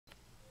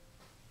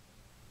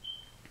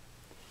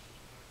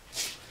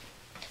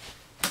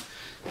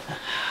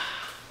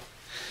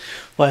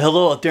Well,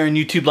 hello out there in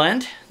YouTube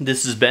land.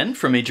 This is Ben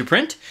from Major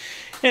Print,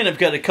 and I've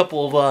got a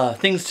couple of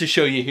things to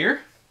show you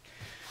here.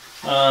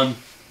 Let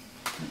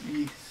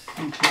me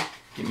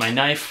get my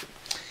knife.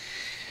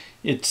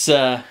 It's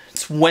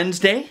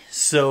Wednesday,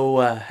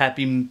 so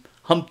happy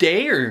hump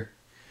day, or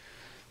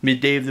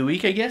midday of the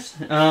week, I guess.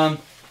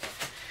 Let's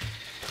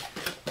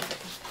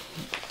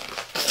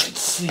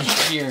see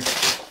here.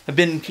 I've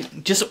been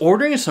just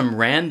ordering some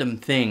random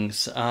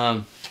things.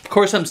 Of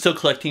course, I'm still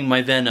collecting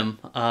my Venom.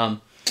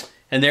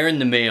 And they're in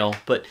the mail,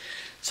 but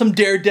some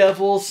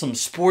Daredevil, some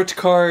sports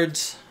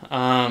cards,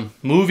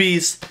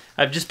 movies.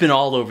 I've just been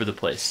all over the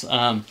place.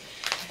 And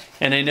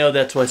I know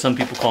that's why some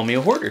people call me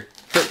a hoarder.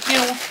 But, you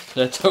know,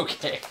 that's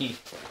okay. I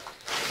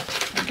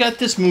got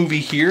this movie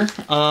here.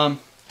 $5?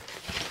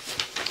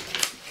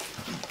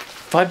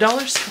 I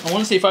want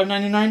to say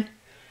 $5.99?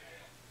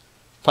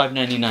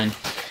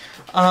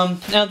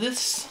 $5.99. Now,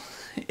 this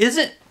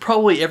isn't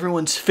probably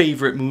everyone's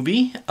favorite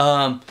movie.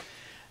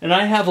 And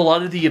I have a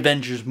lot of the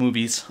Avengers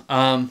movies.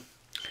 But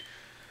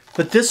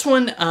this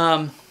one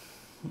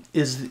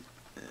is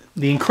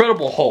The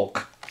Incredible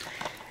Hulk.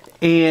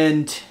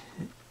 And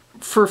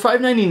for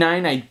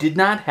 $5.99, I did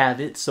not have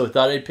it, so I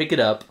thought I'd pick it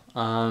up.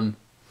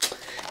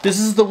 This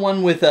is the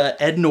one with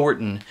Ed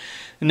Norton.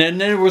 And then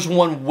there was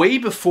one way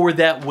before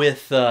that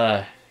with,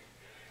 I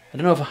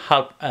don't know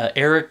how,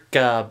 Eric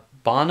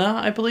Bana,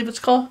 I believe it's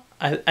called.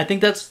 I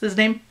think that's his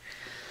name.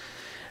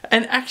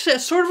 And actually, I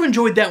sort of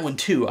enjoyed that one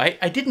too.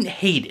 I didn't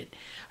hate it.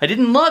 I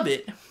didn't love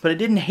it, but I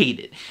didn't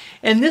hate it.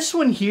 And this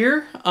one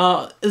here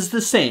is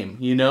the same,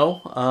 you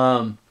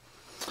know.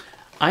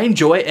 I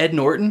enjoy Ed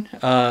Norton.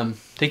 I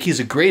think he's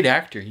a great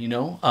actor, you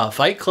know.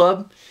 Fight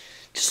Club.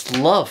 Just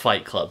love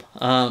Fight Club.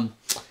 And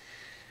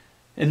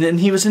then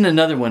he was in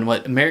another one,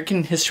 what,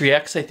 American History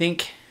X, I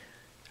think?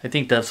 I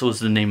think that was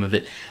the name of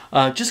it.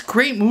 Just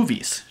great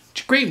movies.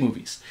 Great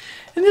movies.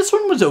 And this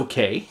one was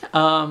okay.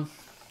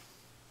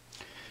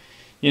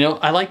 You know,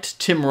 I liked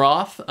Tim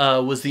Roth,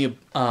 was the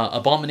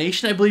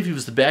Abomination, I believe he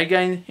was the bad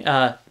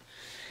guy,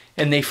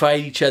 and they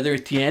fight each other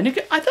at the end.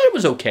 I thought it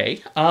was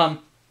okay. And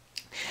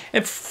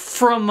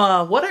from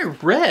what I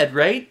read,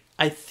 right,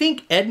 I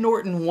think Ed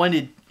Norton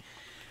wanted,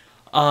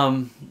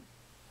 I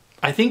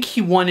think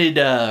he wanted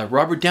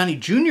Robert Downey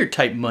Jr.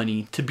 type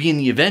money to be in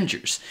the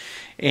Avengers.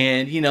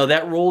 And, you know,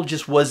 that role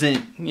just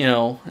wasn't, you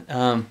know,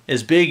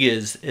 as big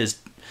as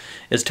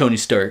Tony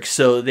Stark,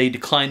 so they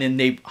declined and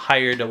they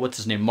hired what's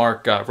his name,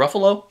 Mark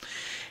Ruffalo,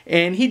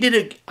 and he did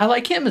it. I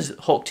like him as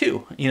Hulk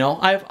too. You know,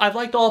 I've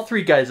liked all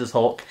three guys as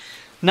Hulk.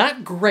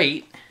 Not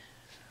great,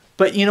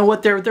 but you know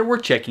what? They're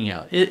worth checking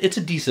out. It's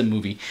a decent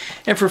movie,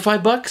 and for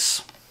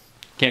 $5,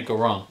 can't go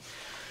wrong.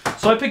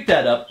 So I picked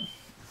that up,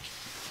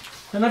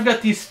 and I've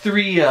got these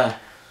three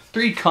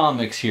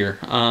comics here.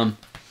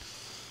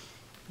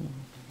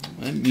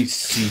 Let me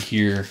see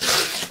here.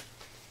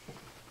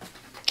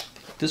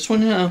 This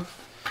one.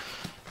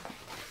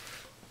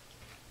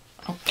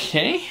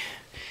 Okay,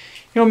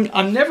 you know,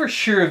 I'm never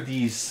sure of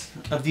these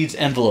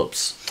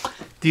envelopes.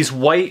 These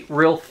white,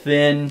 real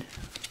thin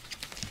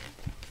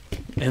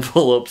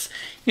envelopes,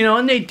 you know,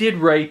 and they did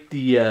write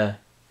the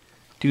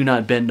 "Do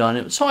not bend" on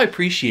it, so I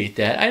appreciate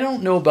that. I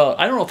don't know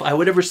if I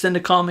would ever send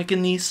a comic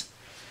in these.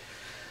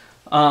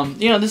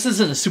 You know, this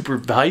isn't a super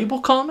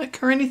valuable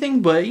comic or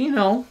anything, but you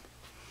know,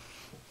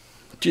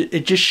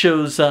 it just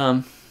shows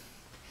I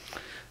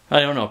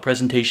don't know,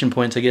 presentation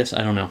points, I guess.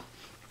 I don't know.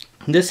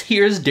 This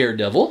here is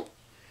Daredevil.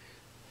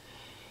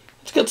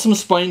 It's got some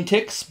spine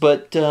ticks,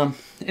 but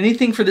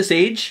anything for this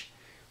age.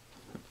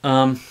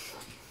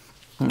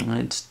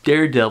 It's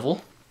Daredevil.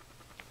 Let's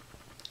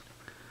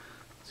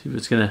see if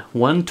it's gonna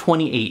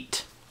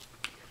 128.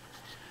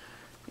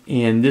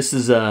 And this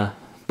is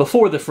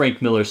before the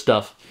Frank Miller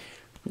stuff.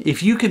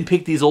 If you can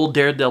pick these old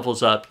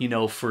Daredevils up, you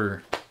know,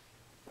 for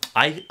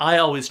I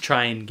always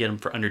try and get them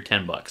for under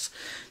 $10.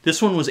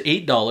 This one was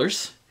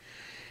 $8.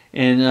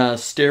 And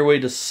Stairway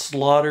to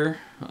Slaughter,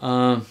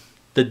 the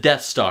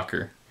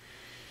Deathstalker.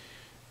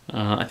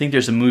 I think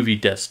there's a movie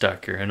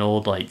Deathstalker, an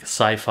old like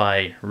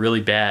sci-fi,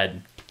 really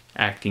bad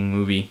acting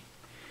movie.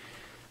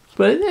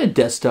 But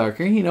Deathstalker,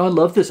 you know, I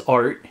love this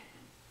art.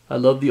 I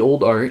love the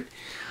old art.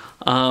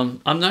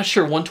 I'm not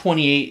sure,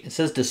 128, it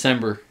says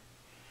December.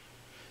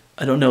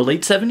 I don't know,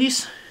 late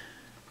 70s?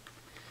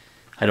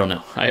 I don't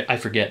know, I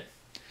forget.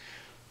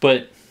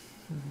 But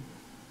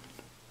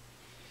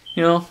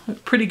you know,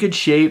 pretty good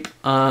shape.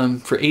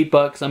 For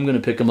 $8, I'm going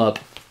to pick them up.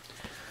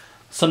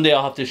 Someday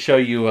I'll have to show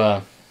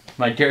you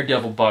my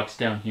Daredevil box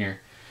down here.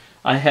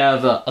 I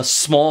have a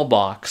small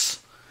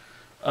box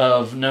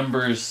of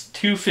numbers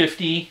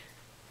 250.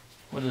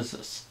 What is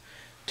this?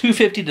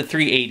 250 to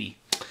 380.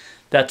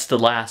 That's the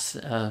last.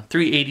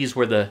 380 is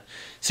where the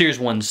Series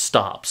 1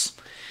 stops.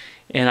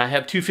 And I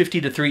have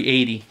 250 to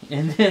 380.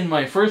 And then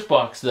my first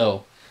box,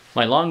 though,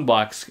 my long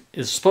box,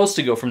 is supposed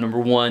to go from number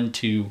 1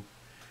 to...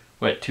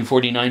 what,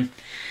 249?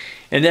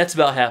 And that's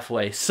about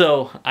halfway.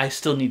 So I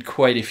still need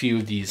quite a few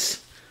of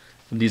these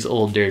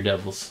old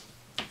Daredevils.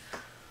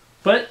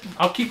 But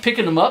I'll keep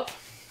picking them up.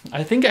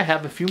 I think I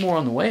have a few more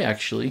on the way,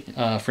 actually,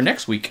 for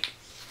next week.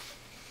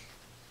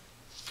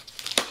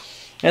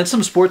 And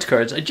some sports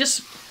cards.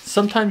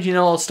 Sometimes, you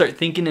know, I'll start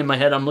thinking in my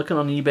head, I'm looking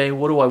on eBay,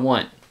 what do I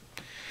want?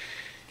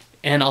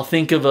 And I'll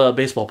think of a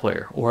baseball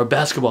player or a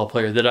basketball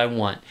player that I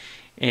want.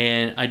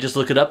 And I just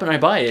look it up and I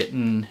buy it,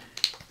 and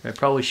I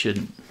probably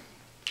shouldn't.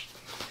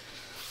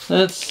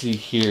 Let's see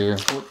here.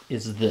 What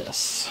is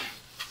this?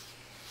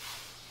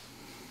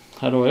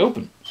 How do I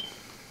open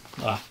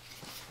it?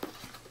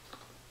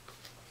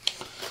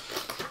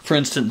 For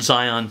instance,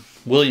 Zion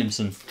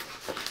Williamson.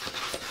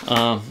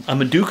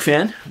 I'm a Duke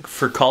fan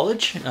for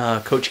college.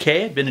 Coach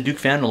K, I've been a Duke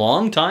fan a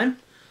long time.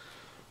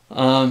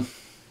 And,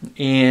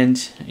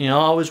 you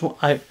know,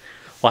 I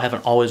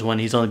haven't always won.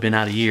 He's only been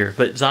out a year.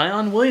 But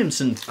Zion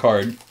Williamson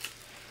card.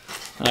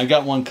 I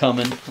got one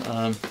coming.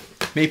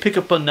 May pick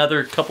up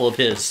another couple of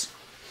his.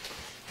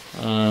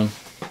 I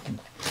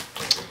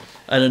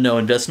don't know,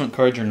 investment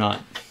cards or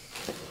not.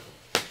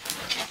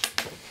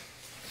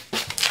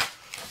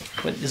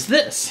 What is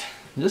this?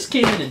 This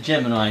came in a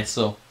Gemini,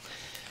 so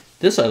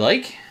this I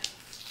like.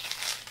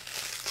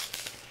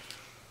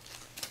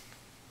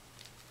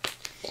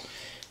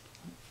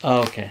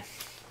 Okay.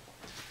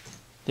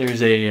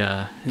 There's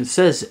a, it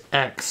says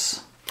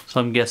X, so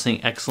I'm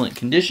guessing excellent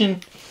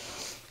condition.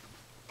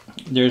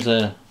 There's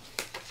a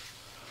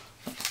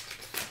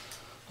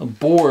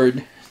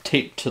board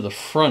taped to the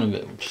front of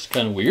it, which is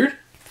kind of weird.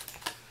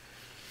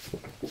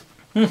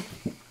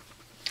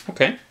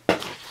 Okay.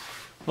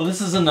 Well,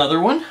 this is another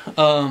one.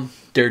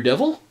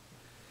 Daredevil.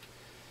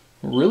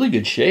 Really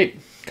good shape.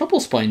 Couple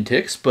spine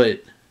ticks,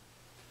 but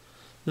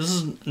this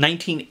is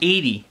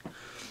 1980.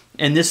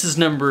 And this is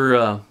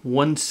number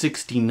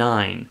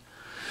 169.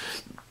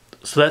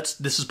 So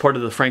this is part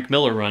of the Frank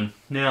Miller run.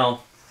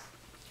 Now,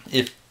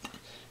 if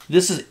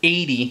this is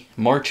 80,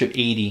 March of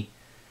 80.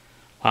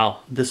 Wow,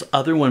 this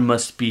other one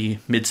must be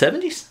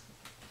mid-70s?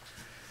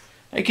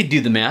 I could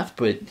do the math,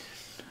 but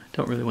I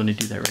don't really want to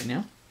do that right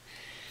now.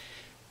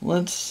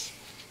 Let's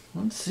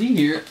see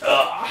here.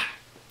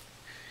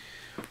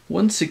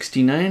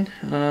 169.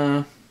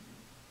 Yeah,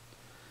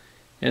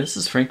 this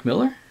is Frank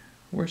Miller.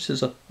 Where's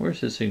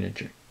his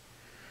signature?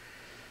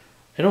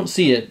 I don't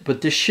see it,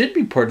 but this should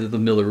be part of the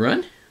Miller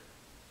run.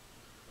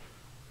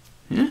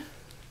 Yeah.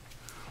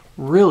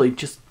 Really,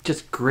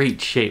 just great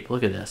shape.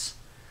 Look at this.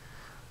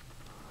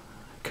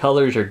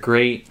 Colors are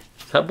great.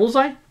 Is that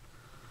Bullseye?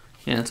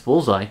 Yeah, it's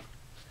Bullseye.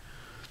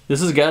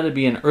 This has got to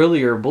be an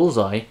earlier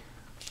Bullseye.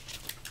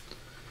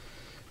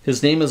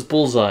 His name is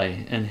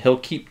Bullseye, and he'll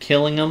keep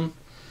killing them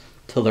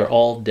till they're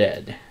all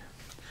dead.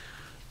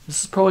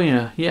 This is probably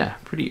a,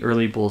 pretty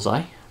early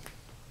Bullseye.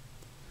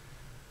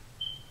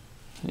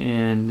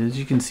 And as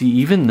you can see,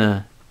 even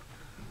the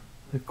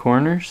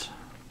corners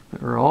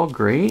are all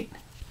great.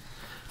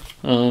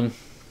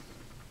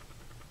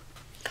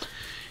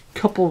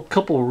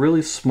 Couple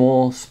really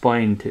small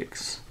spine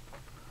ticks.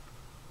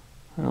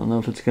 I don't know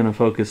if it's gonna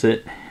focus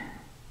it.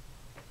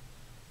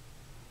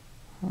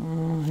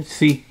 Let's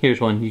see.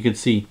 Here's one. You can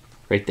see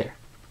right there.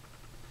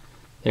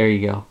 There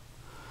you go.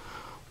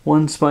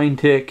 One spine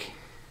tick.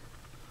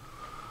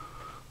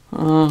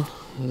 Is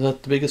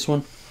that the biggest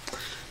one?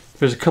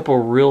 There's a couple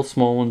real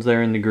small ones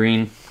there in the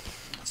green.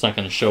 It's not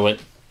going to show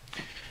it.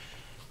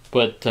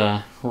 But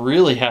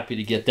really happy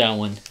to get that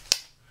one.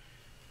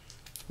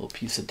 Little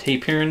piece of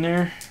tape here and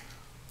there.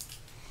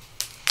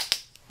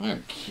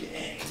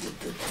 Okay, get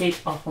the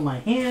tape off of my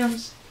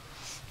hands.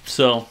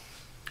 So,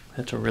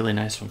 that's a really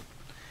nice one.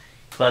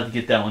 Glad to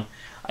get that one.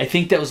 I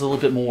think that was a little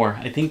bit more.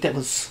 I think that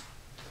was,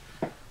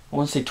 I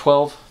want to say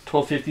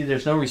 $12.50.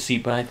 There's no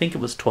receipt, but I think it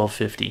was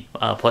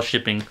 $12.50 plus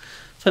shipping.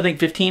 So I think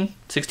 15,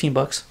 16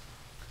 bucks.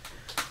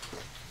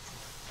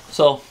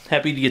 So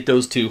happy to get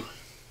those two.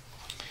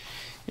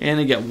 And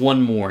I got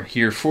one more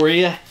here for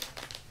you.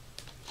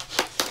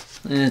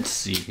 Let's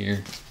see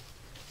here.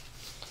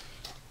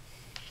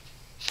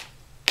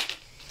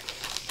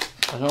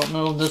 I don't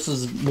know if this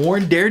is more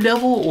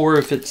Daredevil or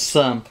if it's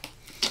something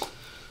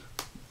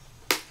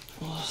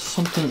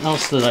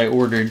else that I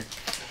ordered.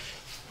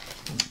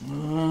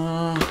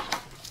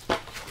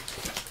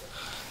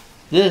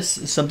 This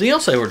is something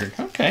else I ordered.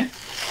 Okay.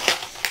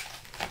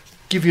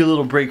 Give you a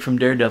little break from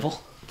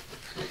Daredevil.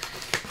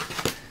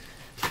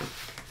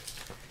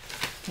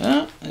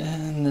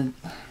 And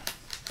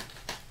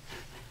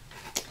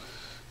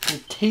the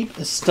tape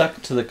is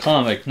stuck to the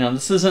comic. Now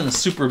this isn't a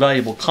super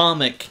valuable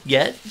comic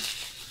yet,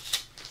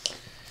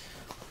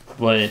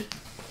 but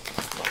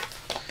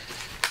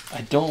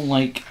I don't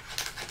like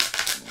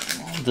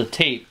the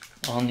tape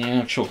on the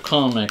actual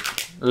comic,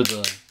 or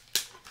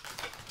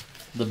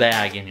the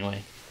bag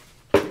anyway.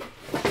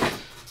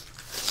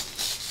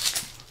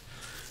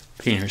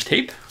 Painter's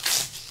tape.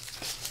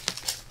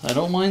 I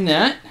don't mind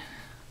that.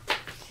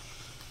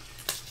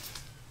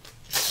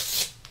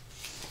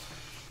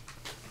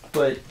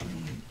 But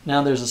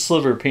now there's a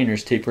sliver of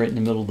painter's tape right in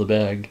the middle of the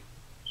bag.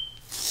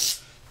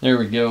 There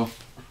we go.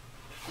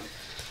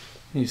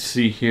 You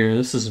see here,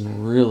 this is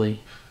in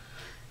really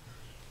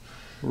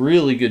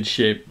good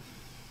shape.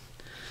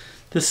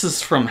 This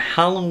is from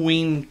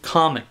Halloween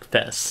Comic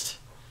Fest.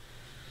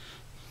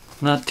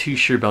 Not too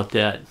sure about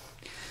that.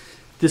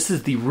 This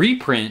is the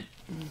reprint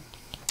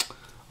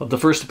of the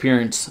first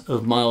appearance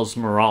of Miles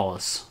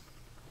Morales.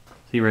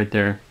 See right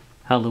there,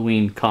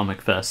 Halloween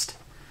Comic Fest.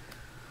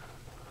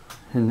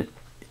 And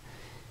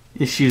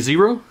issue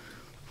 0?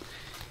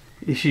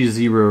 Issue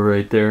 0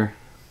 right there.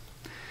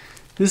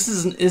 This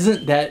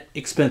isn't that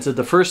expensive.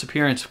 The first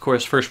appearance, of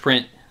course, first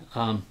print,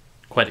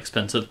 quite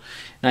expensive.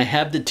 And I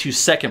have the 2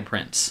 second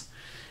prints.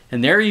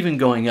 And they're even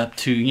going up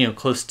to, you know,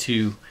 close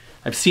to,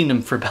 I've seen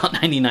them for about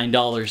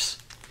 $99.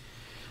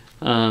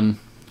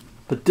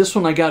 But this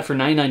one I got for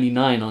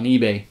 $9.99 on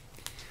eBay.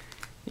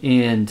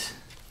 And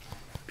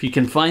if you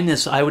can find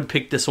this, I would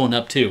pick this one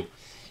up too.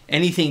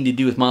 Anything to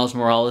do with Miles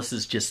Morales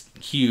is just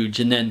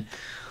huge. And then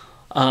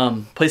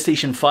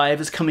PlayStation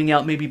 5 is coming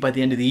out maybe by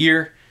the end of the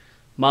year.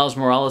 Miles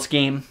Morales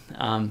game.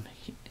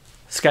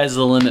 Sky's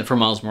the limit for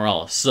Miles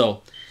Morales.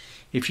 So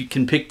if you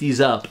can pick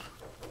these up,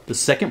 the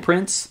second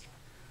prints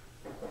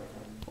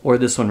or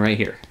this one right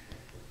here,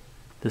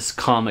 this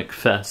Comic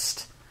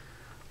Fest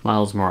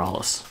Miles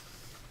Morales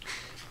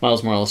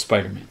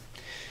Spider-Man.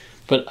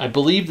 But I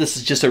believe this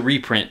is just a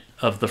reprint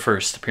of the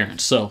first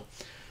appearance. So,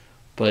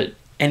 but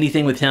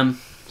anything with him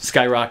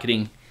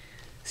skyrocketing.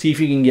 See if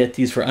you can get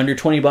these for under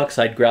 20 bucks.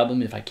 I'd grab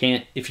them. If I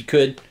can't, if you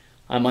could,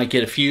 I might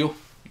get a few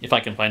if I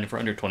can find it for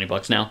under 20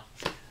 bucks now.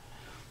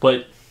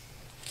 But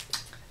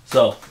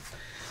so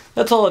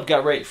that's all I've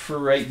got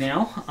right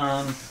now.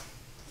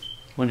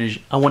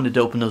 I wanted to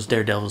open those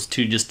Daredevils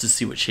too, just to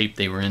see what shape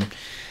they were in. And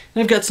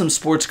I've got some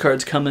sports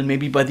cards coming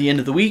maybe by the end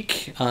of the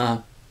week,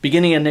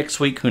 beginning of next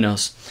week, who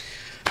knows.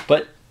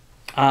 But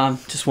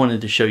just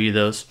wanted to show you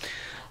those.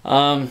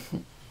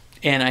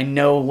 And I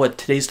know what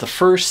today's the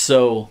 1st,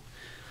 so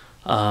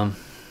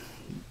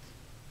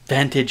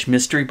Vantage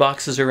mystery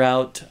boxes are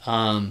out.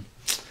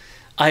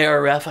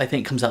 IRF I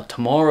think comes out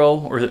tomorrow,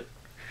 or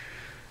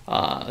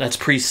that's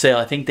pre-sale.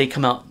 I think they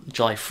come out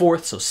July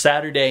 4th, so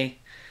Saturday.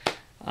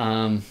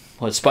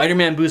 What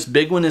Spider-Man Boost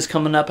big one is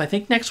coming up I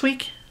think next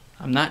week.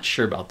 I'm not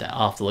sure about that.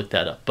 I'll have to look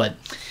that up. But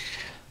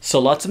so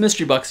lots of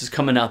mystery boxes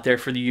coming out there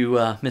for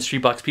you mystery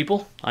box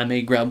people. I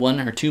may grab 1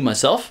 or 2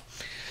 myself.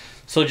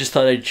 So just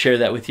thought I'd share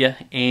that with you.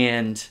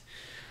 And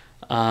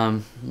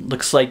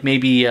looks like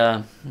maybe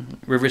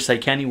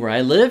Riverside County, where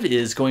I live,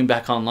 is going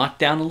back on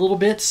lockdown a little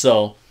bit.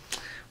 So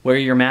wear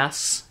your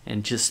masks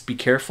and just be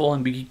careful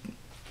and be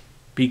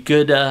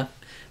good,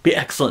 be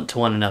excellent to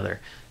one another,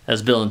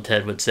 as Bill and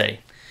Ted would say.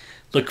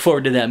 Look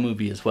forward to that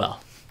movie as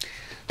well.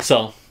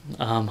 So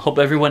hope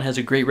everyone has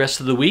a great rest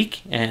of the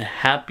week, and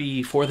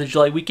happy 4th of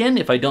July weekend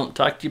if I don't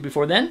talk to you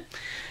before then.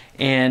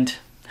 And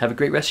have a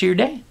great rest of your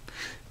day.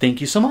 Thank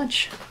you so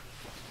much.